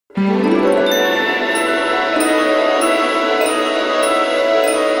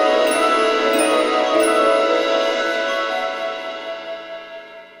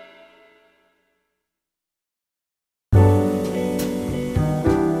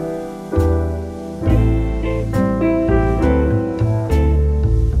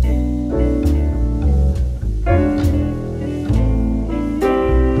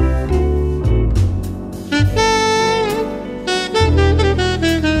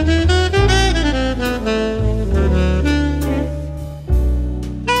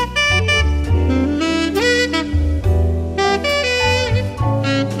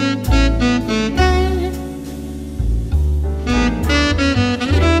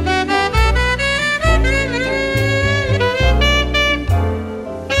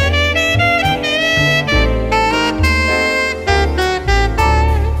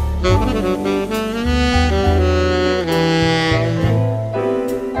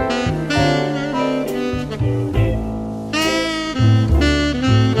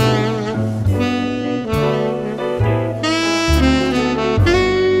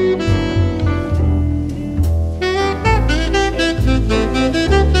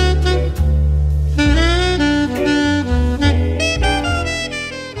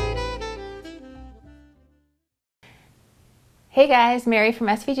Hey guys, Mary from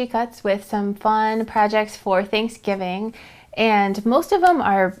SVGCuts with some fun projects for Thanksgiving, and most of them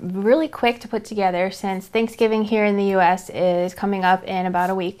are really quick to put together since Thanksgiving here in the US is coming up in about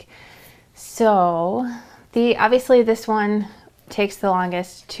a week. So obviously this one takes the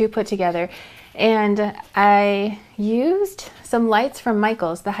longest to put together, and I used some lights from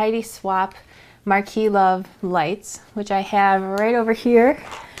Michael's, the Heidi Swap Marquee Love lights, which I have right over here.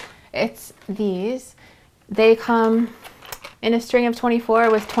 It's these. They come in a string of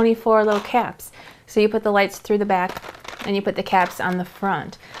 24 with 24 little caps. So you put the lights through the back and you put the caps on the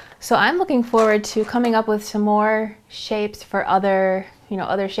front. So I'm looking forward to coming up with some more shapes for other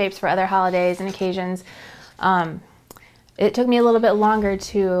shapes for other holidays and occasions. It took me a little bit longer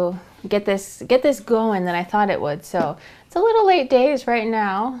to get this going than I thought it would. So it's a little late days right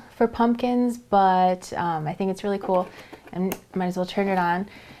now for pumpkins, but I think it's really cool and might as well turn it on.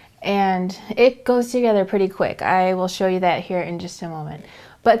 And it goes together pretty quick. I will show you that here in just a moment.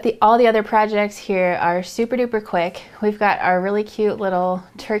 But all the other projects here are super duper quick. We've got our really cute little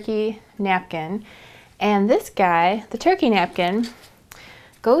turkey napkin. And this guy, the turkey napkin,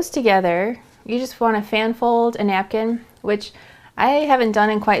 goes together. You just want to fan fold a napkin, which I haven't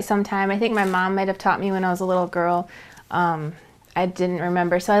done in quite some time. I think my mom might have taught me when I was a little girl. I didn't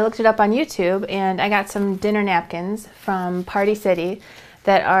remember. So I looked it up on YouTube and I got some dinner napkins from Party City.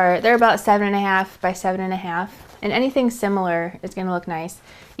 They're about 7.5 by 7.5, and anything similar is going to look nice.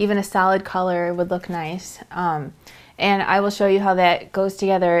 Even a solid color would look nice. And I will show you how that goes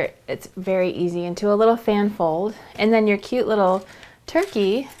together. It's very easy into a little fan fold, and then your cute little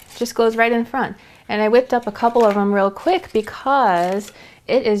turkey just goes right in front. And I whipped up a couple of them real quick because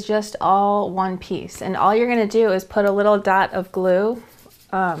it is just all one piece, and all you're going to do is put a little dot of glue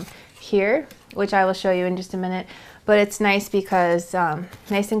here, which I will show you in just a minute. But it's nice because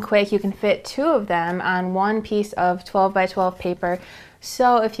nice and quick, you can fit 2 of them on one piece of 12 by 12 paper.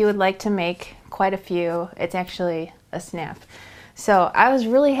 So if you would like to make quite a few, it's actually a snap. So I was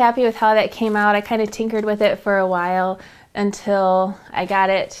really happy with how that came out. I kind of tinkered with it for a while until I got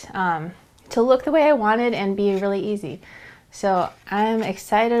it to look the way I wanted and be really easy. So I'm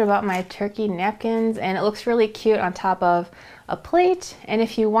excited about my turkey napkins, and it looks really cute on top of a plate. And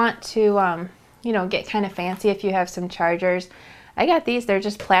if you want to get kind of fancy, if you have some chargers, I got these. They're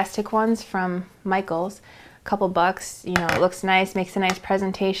just plastic ones from Michael's, a couple bucks. It looks nice, makes a nice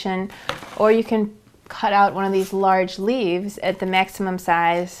presentation. Or you can cut out one of these large leaves at the maximum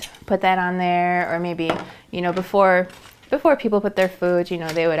size, put that on there, or maybe before people put their food,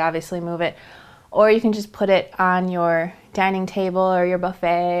 they would obviously move it. Or you can just put it on your dining table or your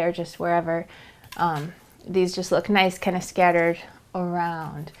buffet or just wherever. These just look nice, kind of scattered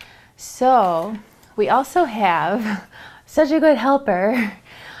around. So we also have such a good helper.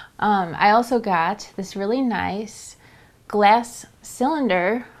 I also got this really nice glass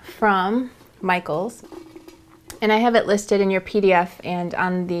cylinder from Michael's, and I have it listed in your PDF and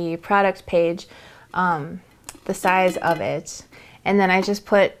on the product page, the size of it. And then I just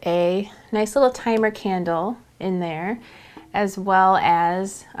put a nice little timer candle in there, as well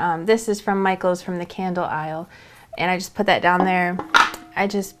as this is from Michael's from the candle aisle, and I just put that down there. I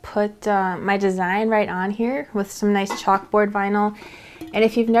just put my design right on here with some nice chalkboard vinyl. And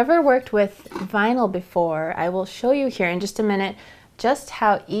if you've never worked with vinyl before, I will show you here in just a minute just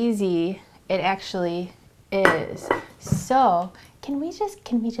how easy it actually is. So can we just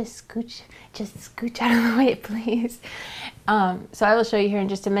scooch out of the way, please? So I will show you here in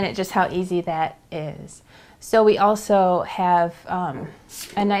just a minute just how easy that is. So we also have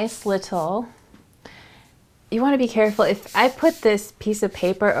a nice little, you want to be careful. If I put this piece of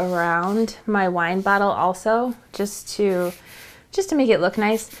paper around my wine bottle also, just to make it look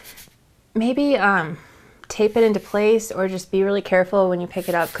nice, maybe tape it into place, or just be really careful when you pick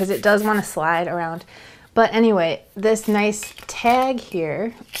it up because it does want to slide around. But anyway, this nice tag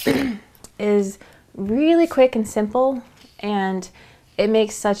here is really quick and simple, and it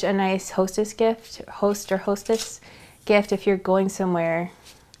makes such a nice host or hostess gift if you're going somewhere.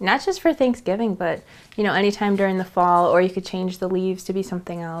 Not just for Thanksgiving, but anytime during the fall, or you could change the leaves to be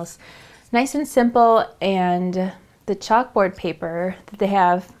something else. Nice and simple. And the chalkboard paper that they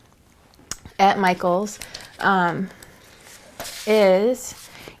have at Michael's is,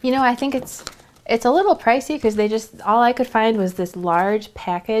 I think it's a little pricey because all I could find was this large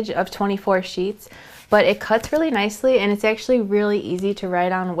package of 24 sheets, but it cuts really nicely, and it's actually really easy to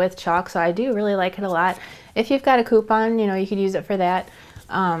write on with chalk. So I do really like it a lot. If you've got a coupon, you could use it for that.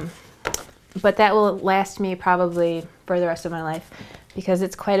 But that will last me probably for the rest of my life because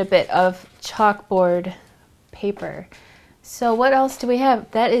it's quite a bit of chalkboard paper. So what else do we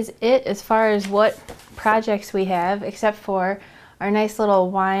have? That is it as far as what projects we have, except for our nice little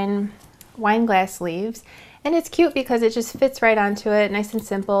wine glass leaves. And it's cute because it just fits right onto it, nice and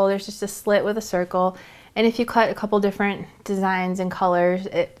simple. There's just a slit with a circle. And if you cut a couple different designs and colors,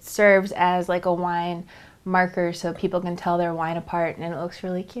 it serves as like a wine marker so people can tell their wine apart, and it looks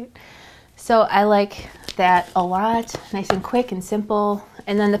really cute. So I like that a lot, nice and quick and simple.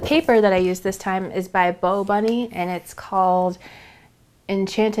 And then the paper that I use this time is by Bo Bunny, and it's called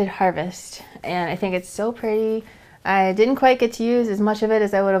Enchanted Harvest. And I think it's so pretty. I didn't quite get to use as much of it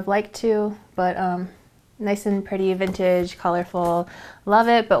as I would have liked to, but nice and pretty, vintage, colorful. Love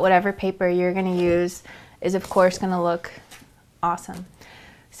it, but whatever paper you're gonna use is of course gonna look awesome.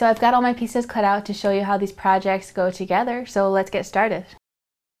 So I've got all my pieces cut out to show you how these projects go together, so let's get started.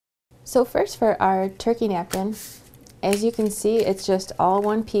 So first, for our turkey napkin, as you can see, it's just all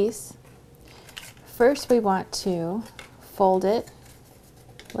one piece. First we want to fold it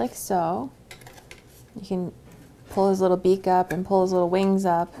like so. You can pull his little beak up and pull his little wings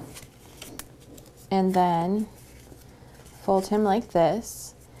up, and then fold him like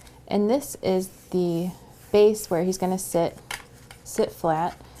this. And this is the base where he's going to sit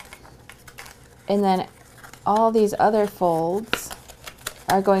flat. And then all these other folds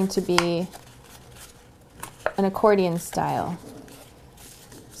are going to be an accordion style.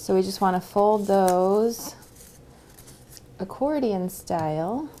 So we just want to fold those accordion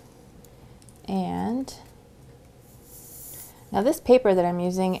style. And now this paper that I'm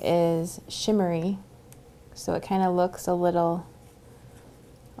using is shimmery, so it kind of looks a little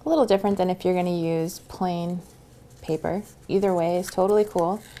different than if you're going to use plain paper. Either way is totally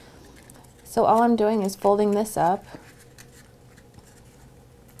cool. So all I'm doing is folding this up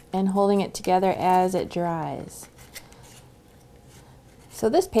and holding it together as it dries. So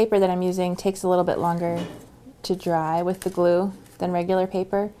this paper that I'm using takes a little bit longer to dry with the glue than regular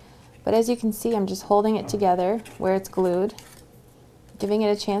paper, but as you can see, I'm just holding it together where it's glued, giving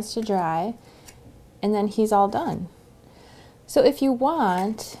it a chance to dry, and then he's all done. So if you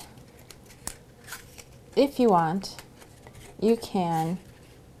want, you can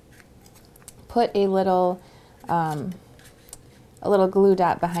put a little glue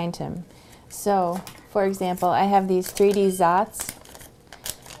dot behind him. So for example, I have these 3D Zots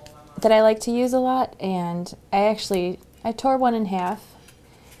that I like to use a lot, and I tore one in half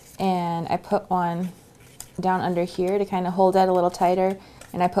and I put one down under here to kind of hold that a little tighter,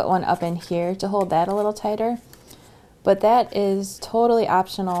 and I put one up in here to hold that a little tighter. But that is totally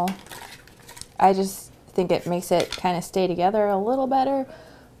optional. I just think it makes it kind of stay together a little better,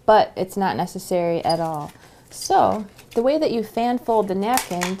 but it's not necessary at all. So the way that you fan fold the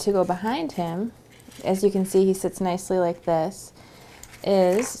napkin to go behind him, as you can see he sits nicely like this,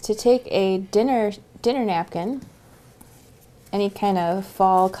 is to take a dinner napkin. Any kind of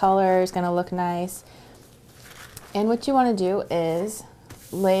fall color is going to look nice. And what you want to do is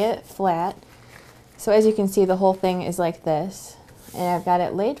lay it flat. So as you can see, the whole thing is like this. And I've got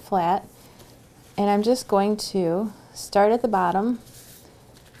it laid flat. And I'm just going to start at the bottom,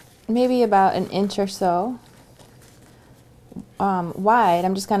 maybe about an inch or so wide.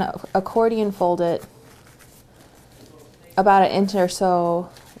 I'm just going to accordion fold it about an inch or so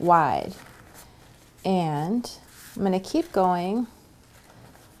wide. And I'm going to keep going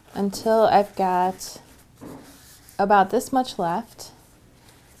until I've got about this much left.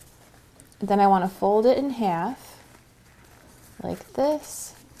 Then I want to fold it in half like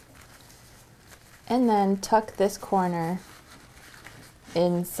this, and then tuck this corner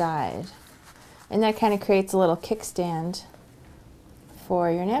inside. And that kind of creates a little kickstand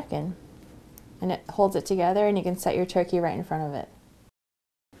for your napkin. And it holds it together, and you can set your turkey right in front of it.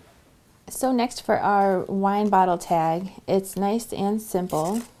 So next, for our wine bottle tag, it's nice and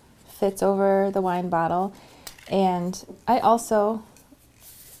simple, fits over the wine bottle, and I also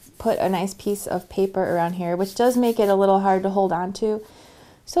put a nice piece of paper around here, which does make it a little hard to hold on to,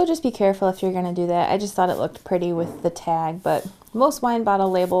 so just be careful if you're going to do that. I just thought it looked pretty with the tag, but most wine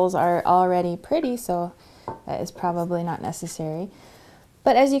bottle labels are already pretty, so that is probably not necessary.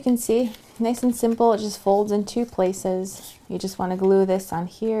 But as you can see, nice and simple, it just folds in two places. You just want to glue this on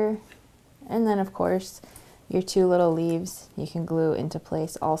here, and then of course your two little leaves you can glue into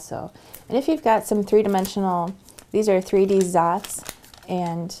place also. And if you've got some three-dimensional, these are 3D Zots,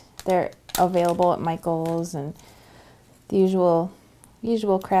 and they're available at Michael's and the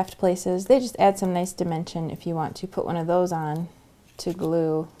usual craft places. They just add some nice dimension if you want to put one of those on to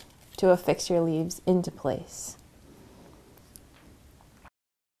glue to affix your leaves into place.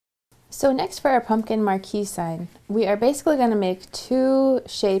 So next, for our pumpkin marquee sign, we are basically going to make two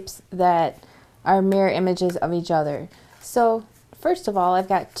shapes that are mirror images of each other. So first of all, I've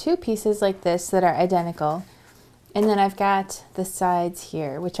got two pieces like this that are identical, And then I've got the sides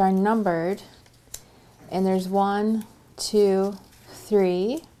here, which are numbered. And there's 1, 2,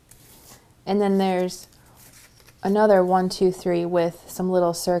 3. And then there's another 1, 2, 3 with some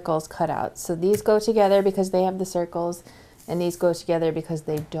little circles cut out. So these go together because they have the circles, and these go together because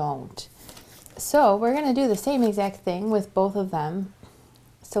they don't. So we're going to do the same exact thing with both of them.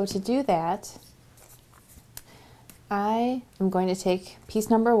 So to do that, I am going to take piece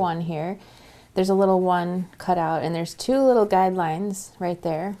number 1 here. There's a little 1 cut out, and there's 2 little guidelines right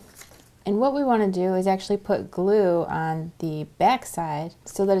there. And what we want to do is actually put glue on the back side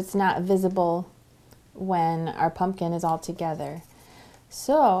so that it's not visible when our pumpkin is all together.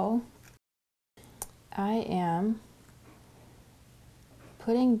 So I am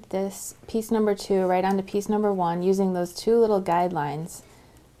putting this piece number 2 right onto piece number 1, using those 2 little guidelines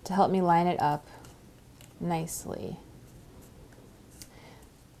to help me line it up nicely.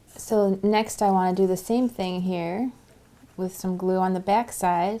 So next I want to do the same thing here with some glue on the back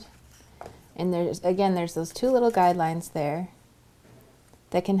side, and there's those 2 little guidelines there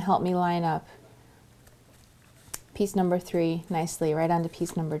that can help me line up piece number 3 nicely right onto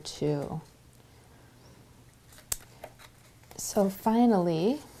piece number 2. So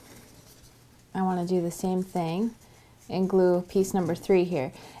finally I want to do the same thing and glue piece number 3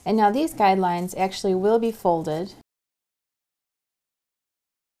 here. And now these guidelines actually will be folded,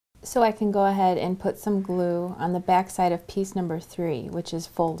 so I can go ahead and put some glue on the back side of piece number 3, which is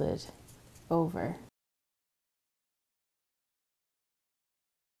folded over.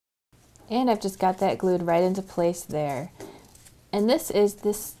 And I've just got that glued right into place there. And this is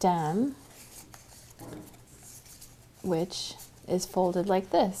the stem, which is folded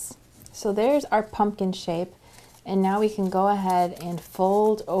like this. So there's our pumpkin shape, and now we can go ahead and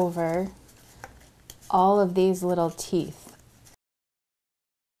fold over all of these little teeth.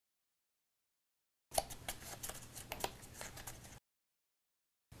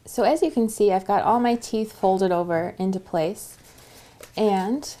 So as you can see, I've got all my teeth folded over into place,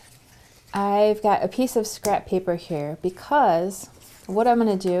 and I've got a piece of scrap paper here because what I'm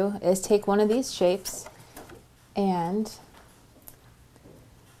going to do is take one of these shapes, and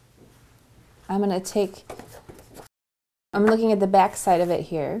I'm looking at the back side of it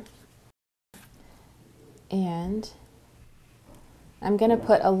here, and I'm going to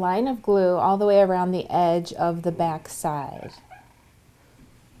put a line of glue all the way around the edge of the back side.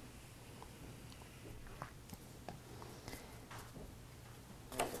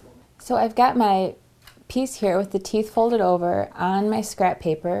 So I've got my piece here with the teeth folded over on my scrap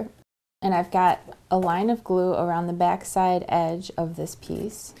paper, and I've got a line of glue around the back side edge of this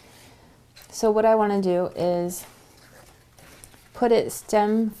piece. So what I want to do is put it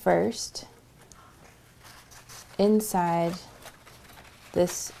stem first inside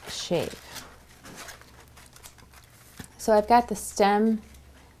this shape. So I've got the stem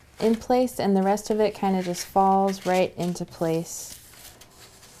in place, and the rest of it kind of just falls right into place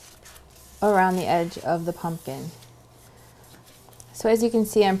around the edge of the pumpkin. So as you can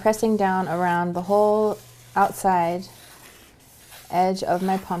see, I'm pressing down around the whole outside edge of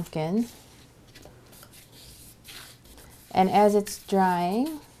my pumpkin. And as it's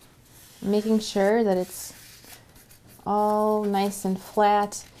drying, making sure that it's all nice and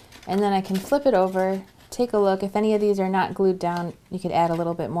flat, and then I can flip it over, take a look. If any of these are not glued down, you could add a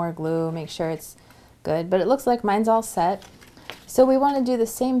little bit more glue, make sure it's good. But it looks like mine's all set. So we want to do the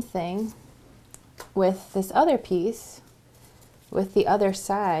same thing with this other piece, with the other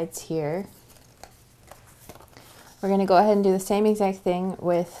sides here. We're going to go ahead and do the same exact thing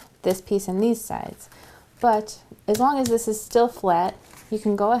with this piece and these sides. But as long as this is still flat, you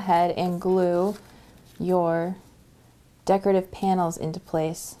can go ahead and glue your decorative panels into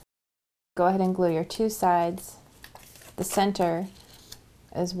place. Go ahead and glue your 2 sides, the center,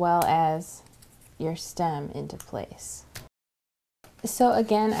 as well as your stem into place. So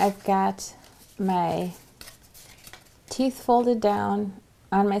again, I've got my teeth folded down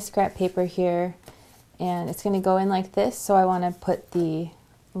on my scrap paper here, and it's going to go in like this. So I want to put the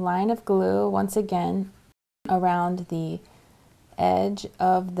line of glue once again around the edge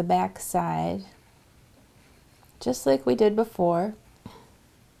of the back side, just like we did before.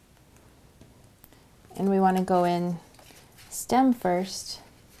 And we want to go in stem first.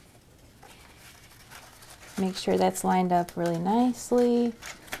 Make sure that's lined up really nicely,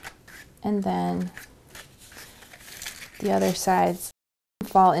 and then the other sides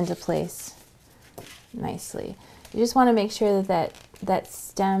fall into place nicely. You just want to make sure that that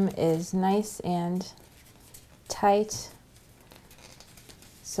stem is nice and tight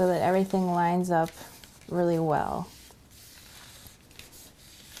so that everything lines up really well.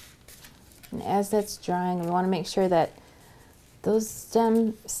 And as that's drying, we want to make sure that those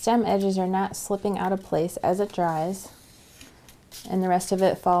stem edges are not slipping out of place as it dries, and the rest of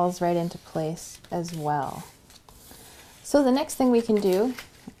it falls right into place as well. So the next thing we can do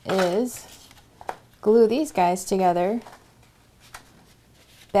is glue these guys together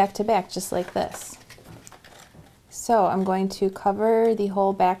back to back, just like this. So I'm going to cover the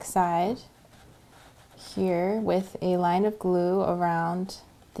whole back side here with a line of glue around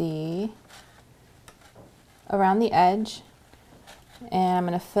the edge, and I'm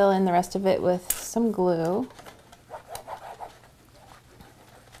going to fill in the rest of it with some glue.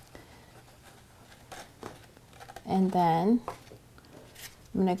 And then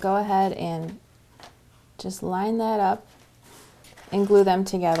I'm going to go ahead and just line that up and glue them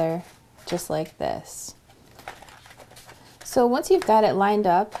together just like this. So once you've got it lined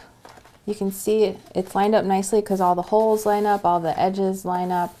up, you can see it's lined up nicely because all the holes line up, all the edges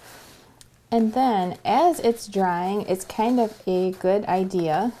line up. And then as it's drying, it's kind of a good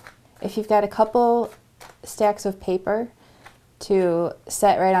idea, if you've got a couple stacks of paper, to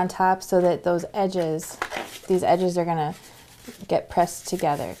set right on top so that these edges are gonna get pressed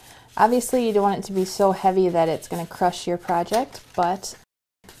together. Obviously you don't want it to be so heavy that it's gonna crush your project, but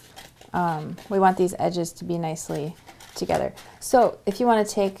we want these edges to be nicely together. So if you want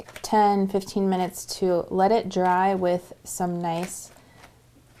to take 10-15 minutes to let it dry with some nice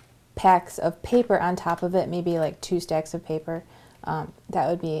packs of paper on top of it, maybe like 2 stacks of paper, that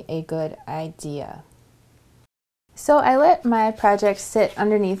would be a good idea. So I let my project sit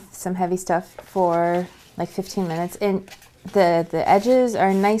underneath some heavy stuff for like 15 minutes, and the edges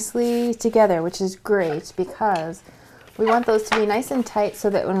are nicely together, which is great because we want those to be nice and tight so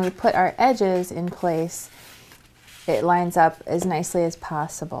that when we put our edges in place, it lines up as nicely as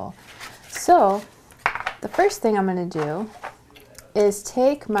possible. So the first thing I'm going to do is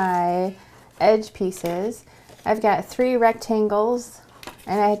take my edge pieces. I've got 3 rectangles,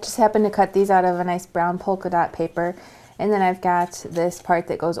 and I just happen to cut these out of a nice brown polka dot paper, and then I've got this part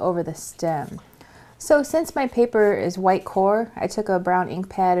that goes over the stem. So since my paper is white core, I took a brown ink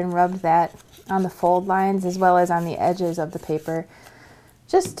pad and rubbed that on the fold lines as well as on the edges of the paper,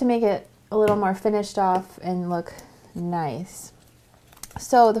 just to make it a little more finished off and look nice.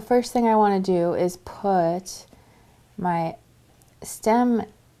 So the first thing I want to do is put my stem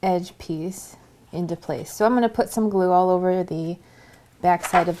edge piece into place. So I'm going to put some glue all over the back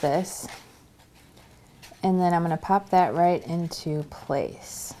side of this, and then I'm going to pop that right into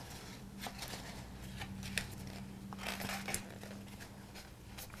place.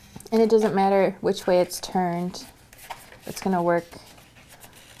 And it doesn't matter which way it's turned, it's going to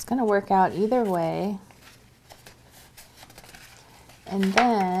work out either way. And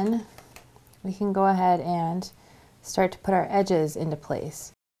then we can go ahead and start to put our edges into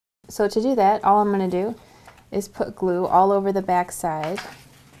place. So to do that, all I'm going to do is put glue all over the back side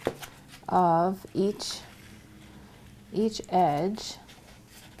of each edge.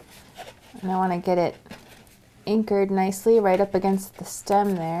 And I want to get it anchored nicely right up against the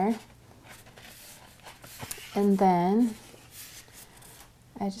stem there. And then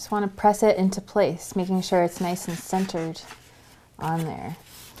I just want to press it into place, making sure it's nice and centered on there.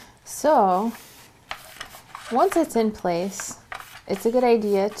 So once it's in place, it's a good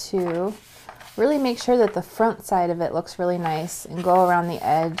idea to really make sure that the front side of it looks really nice and go around the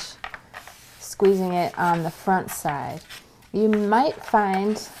edge, squeezing it on the front side. You might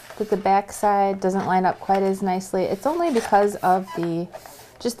find that the back side doesn't line up quite as nicely. It's only because of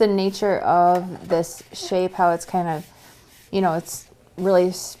just the nature of this shape, how it's kind of, it's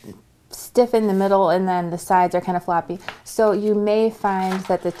really stiff in the middle and then the sides are kind of floppy. So you may find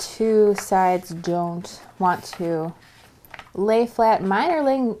that the 2 sides don't want to lay flat. Mine are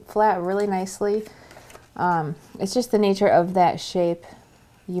laying flat really nicely. It's just the nature of that shape.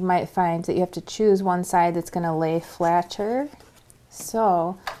 You might find that you have to choose one side that's going to lay flatter.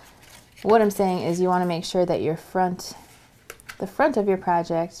 So what I'm saying is you want to make sure that the front of your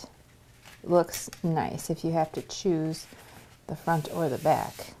project looks nice if you have to choose the front or the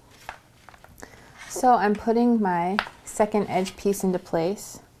back. So I'm putting my second edge piece into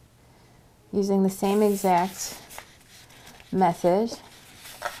place using the same exact method,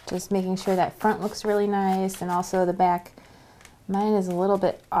 just making sure that front looks really nice and also the back. Mine is a little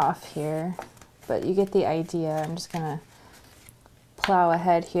bit off here, but you get the idea. I'm just gonna plow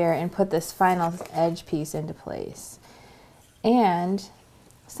ahead here and put this final edge piece into place. And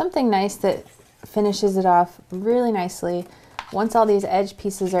something nice that finishes it off really nicely once all these edge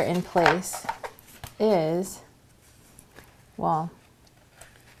pieces are in place is, well,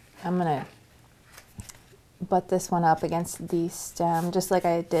 I'm gonna butt this one up against the stem just like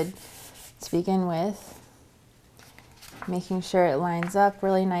I did to begin with, making sure it lines up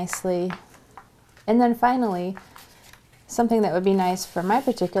really nicely. And then finally, something that would be nice for my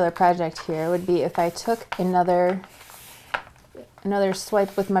particular project here would be if I took another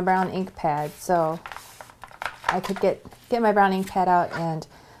swipe with my brown ink pad. So I could get my brown ink pad out and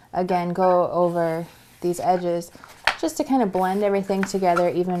again go over these edges just to kind of blend everything together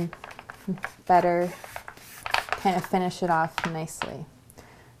even better, kind of finish it off nicely.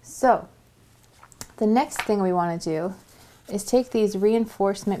 So the next thing we want to do is take these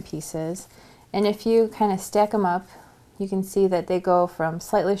reinforcement pieces, and if you kind of stack them up, you can see that they go from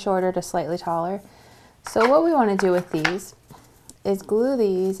slightly shorter to slightly taller. So what we want to do with these is glue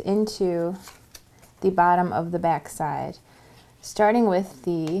these into the bottom of the back side, starting with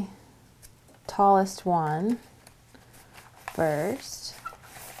the tallest one first.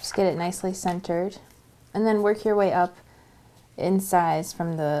 Just get it nicely centered, and then work your way up in size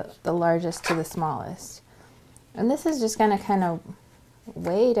from the largest to the smallest. And this is just going to kind of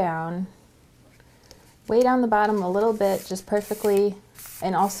way down the bottom a little bit, just perfectly,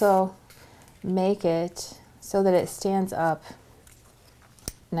 and also make it so that it stands up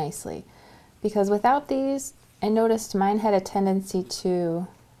nicely. Because without these, I noticed mine had a tendency to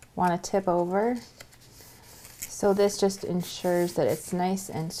want to tip over. So this just ensures that it's nice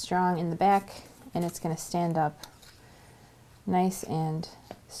and strong in the back, and it's going to stand up nice and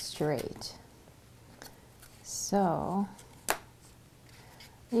straight. So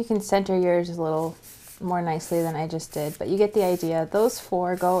you can center yours a little more nicely than I just did, but you get the idea. Those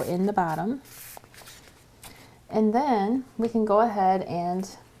four go in the bottom. And then we can go ahead and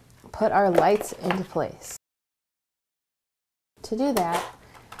put our lights into place. To do that,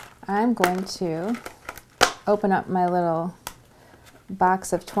 I'm going to open up my little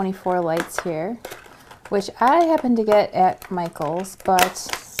box of 24 lights here, which I happen to get at Michael's, but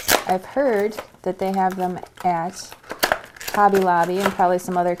I've heard that they have them at Hobby Lobby and probably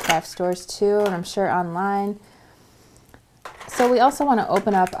some other craft stores too, and I'm sure online. So we also want to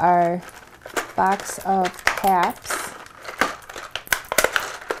open up our box of caps,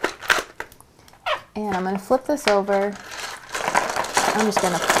 and I'm going to flip this over. I'm just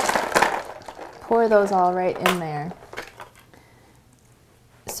going to pour those all right in there.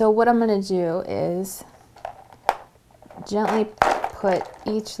 So what I'm going to do is gently put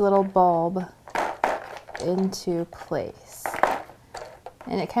each little bulb into place,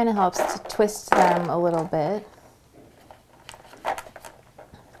 and it kind of helps to twist them a little bit.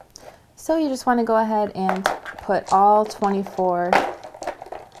 So you just want to go ahead and put all 24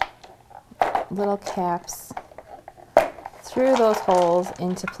 little caps through those holes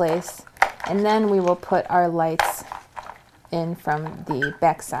into place, and then we will put our lights in from the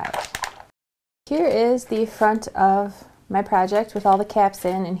back side. Here is the front of my project with all the caps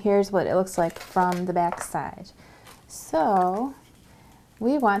in, and here's what it looks like from the back side. So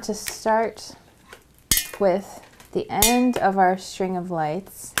we want to start with the end of our string of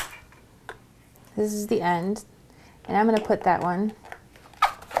lights. This is the end, and I'm going to put that one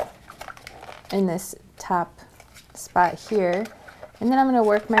in this top spot here, and then I'm going to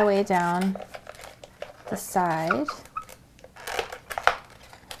work my way down the side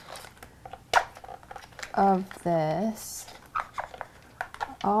of this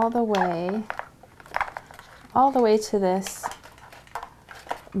all the way to this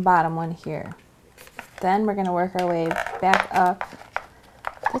bottom one here. Then we're going to work our way back up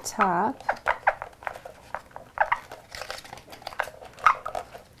the top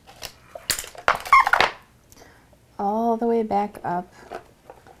all the way back up.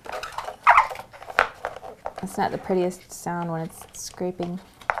 It's not the prettiest sound when it's scraping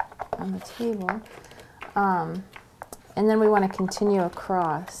on the table. And then we want to continue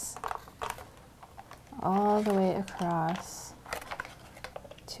across, all the way across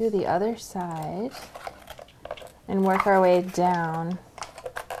to the other side, and work our way down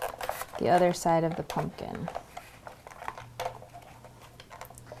the other side of the pumpkin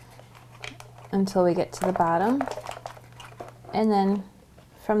until we get to the bottom, and then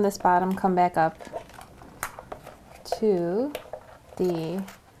from this bottom come back up to the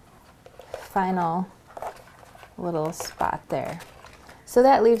final little spot there. So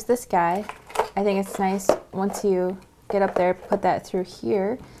that leaves this guy. I think it's nice once you get up there, put that through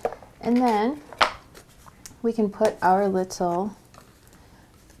here, and then we can put our little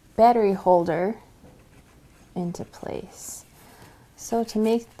battery holder into place. So to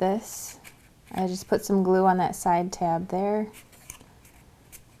make this, I just put some glue on that side tab there,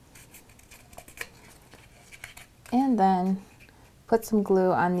 and then put some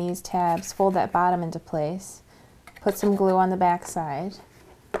glue on these tabs, fold that bottom into place, put some glue on the back side,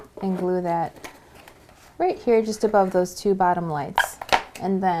 and glue that right here just above those two bottom lights.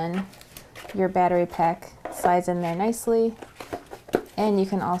 And then your battery pack slides in there nicely, and you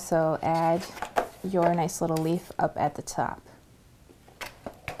can also add your nice little leaf up at the top.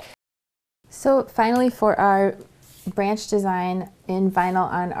 So finally, for our branch design in vinyl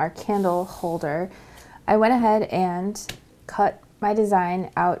on our candle holder, I went ahead and cut my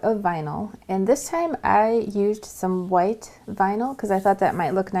design out of vinyl, and this time I used some white vinyl because I thought that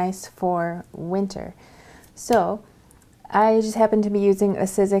might look nice for winter. So I just happened to be using a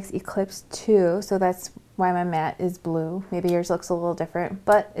Sizzix Eclipse 2, so that's why my mat is blue. Maybe yours looks a little different,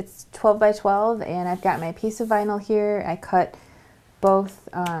 but it's 12 by 12, and I've got my piece of vinyl here. I cut both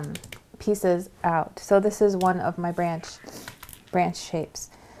pieces out. So this is one of my branch shapes.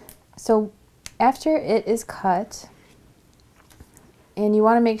 So after it is cut, and you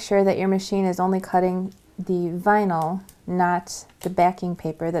want to make sure that your machine is only cutting the vinyl, not the backing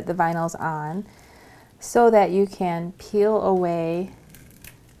paper that the vinyl's on, so that you can peel away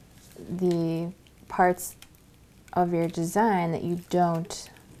the parts of your design that you don't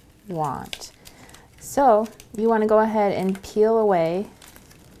want. So you want to go ahead and peel away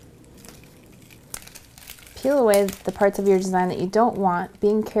the parts of your design that you don't want,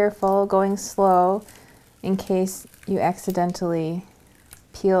 being careful, going slow in case you accidentally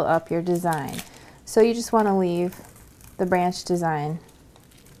peel up your design. So you just want to leave the branch design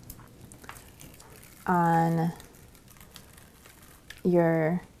on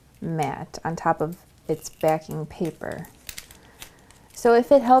your mat on top of its backing paper. So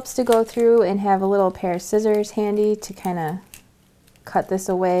if it helps to go through and have a little pair of scissors handy to kind of cut this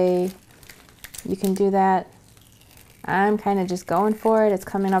away, you can do that. I'm kind of just going for it. It's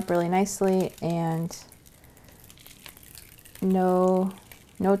coming up really nicely, and no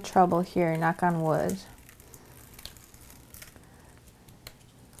trouble here, knock on wood.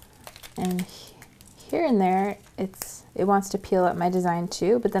 And here and there, it wants to peel up my design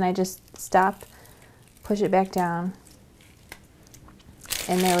too, but then I just stop, push it back down,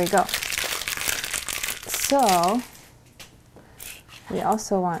 and there we go. So we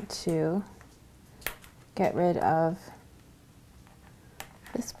also want to get rid of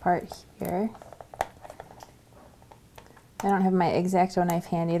this part here. I don't have my X-Acto knife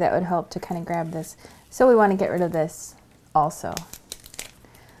handy. That would help to kind of grab this. So we want to get rid of this also.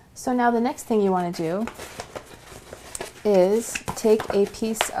 So now the next thing you want to do is take a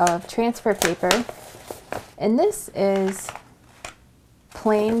piece of transfer paper, and this is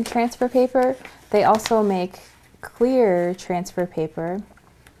plain transfer paper. They also make clear transfer paper.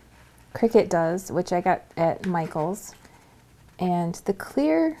 Cricut does, which I got at Michael's. And the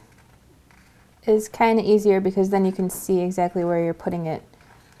clear is kind of easier because then you can see exactly where you're putting it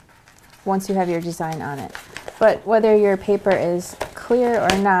once you have your design on it. But whether your paper is clear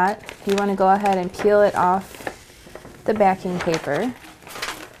or not, you want to go ahead and peel it off the backing paper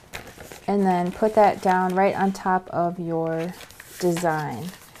and then put that down right on top of your design.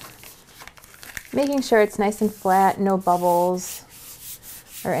 Making sure it's nice and flat, no bubbles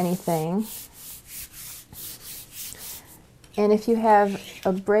or anything. And if you have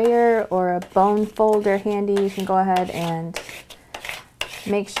a brayer or a bone folder handy, you can go ahead and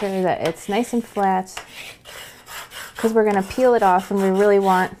make sure that it's nice and flat, because we're going to peel it off and we really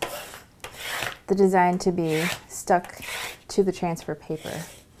want the design to be stuck to the transfer paper.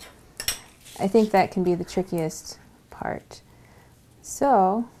 I think that can be the trickiest part.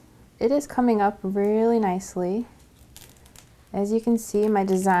 So it is coming up really nicely. As you can see, my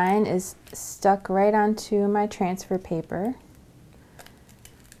design is stuck right onto my transfer paper.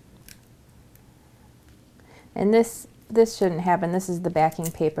 And this shouldn't happen. This is the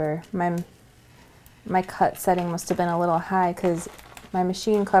backing paper. My cut setting must have been a little high because my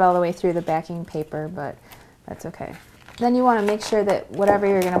machine cut all the way through the backing paper, but that's okay. Then you want to make sure that whatever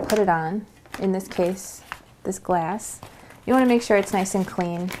you're going to put it on, in this case, this glass, you want to make sure it's nice and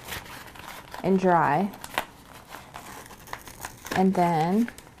clean and dry. And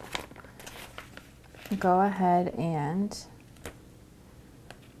then go ahead and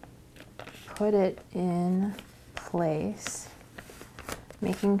put it in place,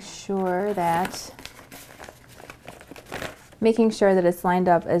 making sure that it's lined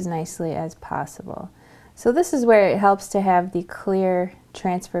up as nicely as possible. So this is where it helps to have the clear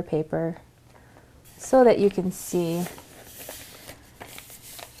transfer paper so that you can see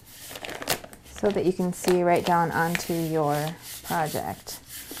right down onto your project.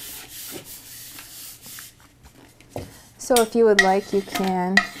 So if you would like, you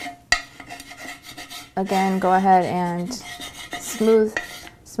can again go ahead and smooth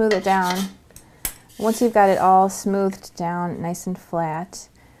it down. Once you've got it all smoothed down nice and flat,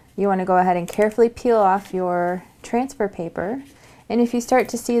 you want to go ahead and carefully peel off your transfer paper. And if you start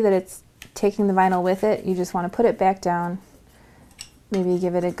to see that it's taking the vinyl with it, you just want to put it back down. Maybe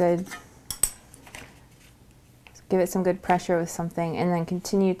give it some good pressure with something, and then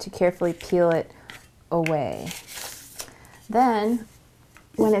continue to carefully peel it away. Then,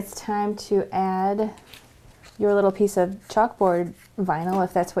 when it's time to add your little piece of chalkboard vinyl,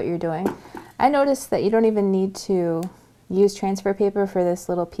 if that's what you're doing, I noticed that you don't even need to use transfer paper for this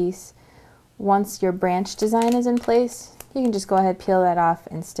little piece. Once your branch design is in place, you can just go ahead, peel that off,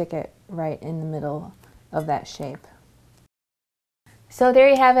 and stick it right in the middle of that shape. So there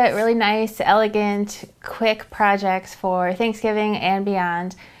you have it, really nice, elegant, quick projects for Thanksgiving and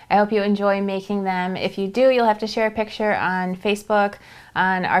beyond. I hope you enjoy making them. If you do, you'll have to share a picture on Facebook,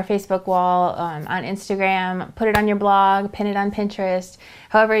 on our Facebook wall, on Instagram, put it on your blog, pin it on Pinterest,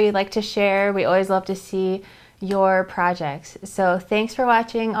 however you'd like to share. We always love to see your projects. So thanks for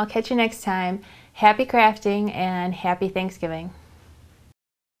watching. I'll catch you next time. Happy crafting and happy Thanksgiving.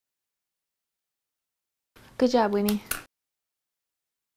 Good job, Winnie.